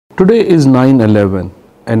Today is 9/11,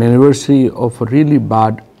 an anniversary of a really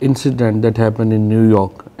bad incident that happened in New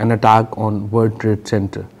York, an attack on World Trade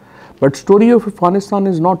Center. But story of Afghanistan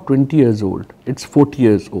is not 20 years old, it's 40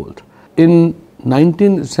 years old. In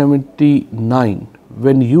 1979,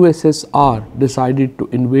 when USSR decided to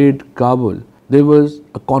invade Kabul, there was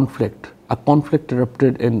a conflict. A conflict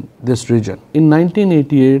erupted in this region. In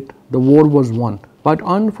 1988, the war was won. But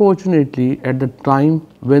unfortunately, at the time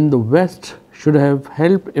when the West should have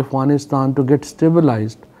helped Afghanistan to get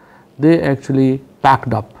stabilized, they actually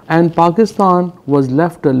packed up. And Pakistan was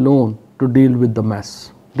left alone to deal with the mess.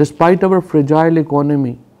 Despite our fragile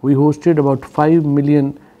economy, we hosted about 5 million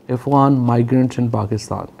Afghan migrants in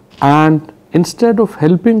Pakistan. And instead of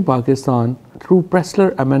helping Pakistan through Pressler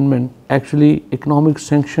Amendment, actually economic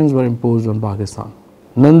sanctions were imposed on Pakistan.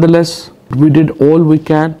 Nonetheless, we did all we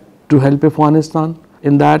can to help Afghanistan.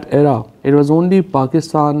 In that era, it was only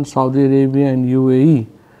Pakistan, Saudi Arabia and UAE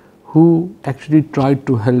who actually tried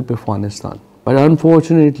to help Afghanistan. But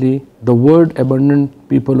unfortunately, the world abandoned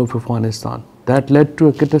people of Afghanistan. That led to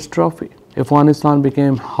a catastrophe. Afghanistan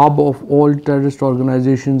became hub of all terrorist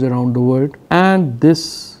organizations around the world, and this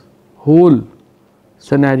whole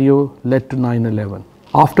scenario led to 9/11.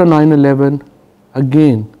 After 9/11,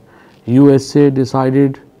 again, USA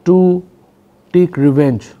decided to take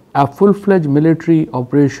revenge. A full-fledged military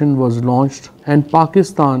operation was launched, and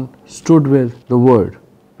Pakistan stood with the world.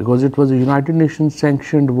 Because it was a United Nations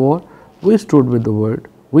sanctioned war, we stood with the world.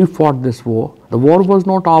 We fought this war. The war was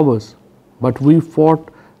not ours, but we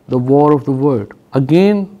fought the war of the world.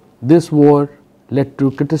 Again, this war led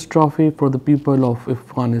to catastrophe for the people of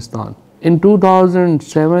Afghanistan. In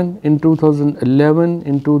 2007, in 2011,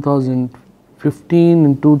 in 2015,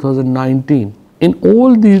 in 2019, in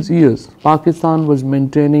all these years, Pakistan was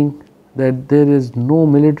maintaining that there is no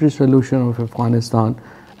military solution of Afghanistan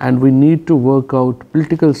and we need to work out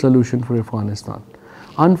political solution for Afghanistan.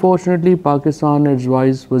 Unfortunately, Pakistan's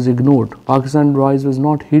advice was ignored. Pakistan's advice was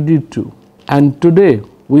not heeded to. And today,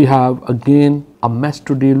 we have again a mess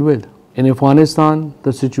to deal with. In Afghanistan,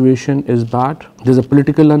 the situation is bad. There's a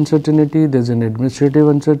political uncertainty, there's an administrative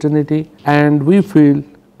uncertainty, and we feel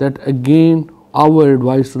that again, our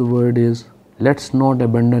advice to the world is, let's not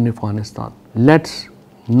abandon Afghanistan. Let's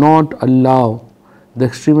not allow the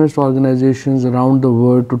extremist organizations around the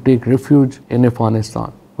world to take refuge in Afghanistan.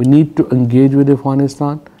 We need to engage with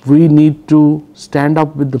Afghanistan. We need to stand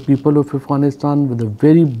up with the people of Afghanistan, with the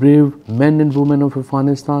very brave men and women of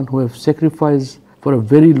Afghanistan who have sacrificed for a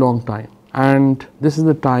very long time. And this is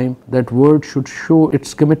the time that world should show its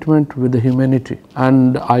commitment with the humanity.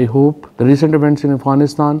 And I hope the recent events in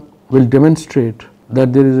Afghanistan will demonstrate that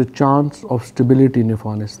there is a chance of stability in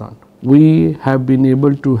Afghanistan. We have been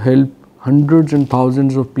able to help hundreds and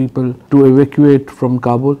thousands of people to evacuate from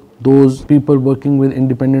Kabul. Those people working with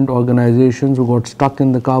independent organizations who got stuck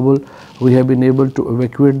in the Kabul, we have been able to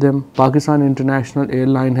evacuate them. Pakistan International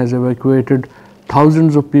Airline has evacuated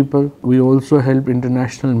thousands of people. We also help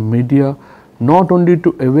international media not only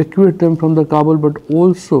to evacuate them from the Kabul, but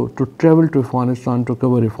also to travel to Afghanistan to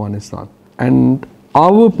cover Afghanistan. And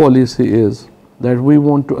our policy is that we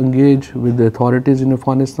want to engage with the authorities in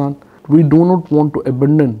Afghanistan. We do not want to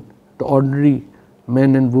abandon the ordinary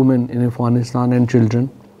men and women in Afghanistan and children.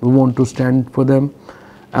 We want to stand for them,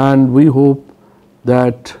 and we hope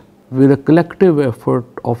that with a collective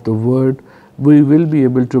effort of the world, we will be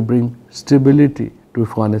able to bring stability to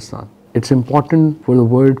Afghanistan. It's important for the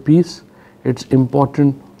world peace. It's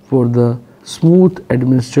important for the smooth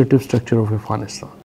administrative structure of Afghanistan.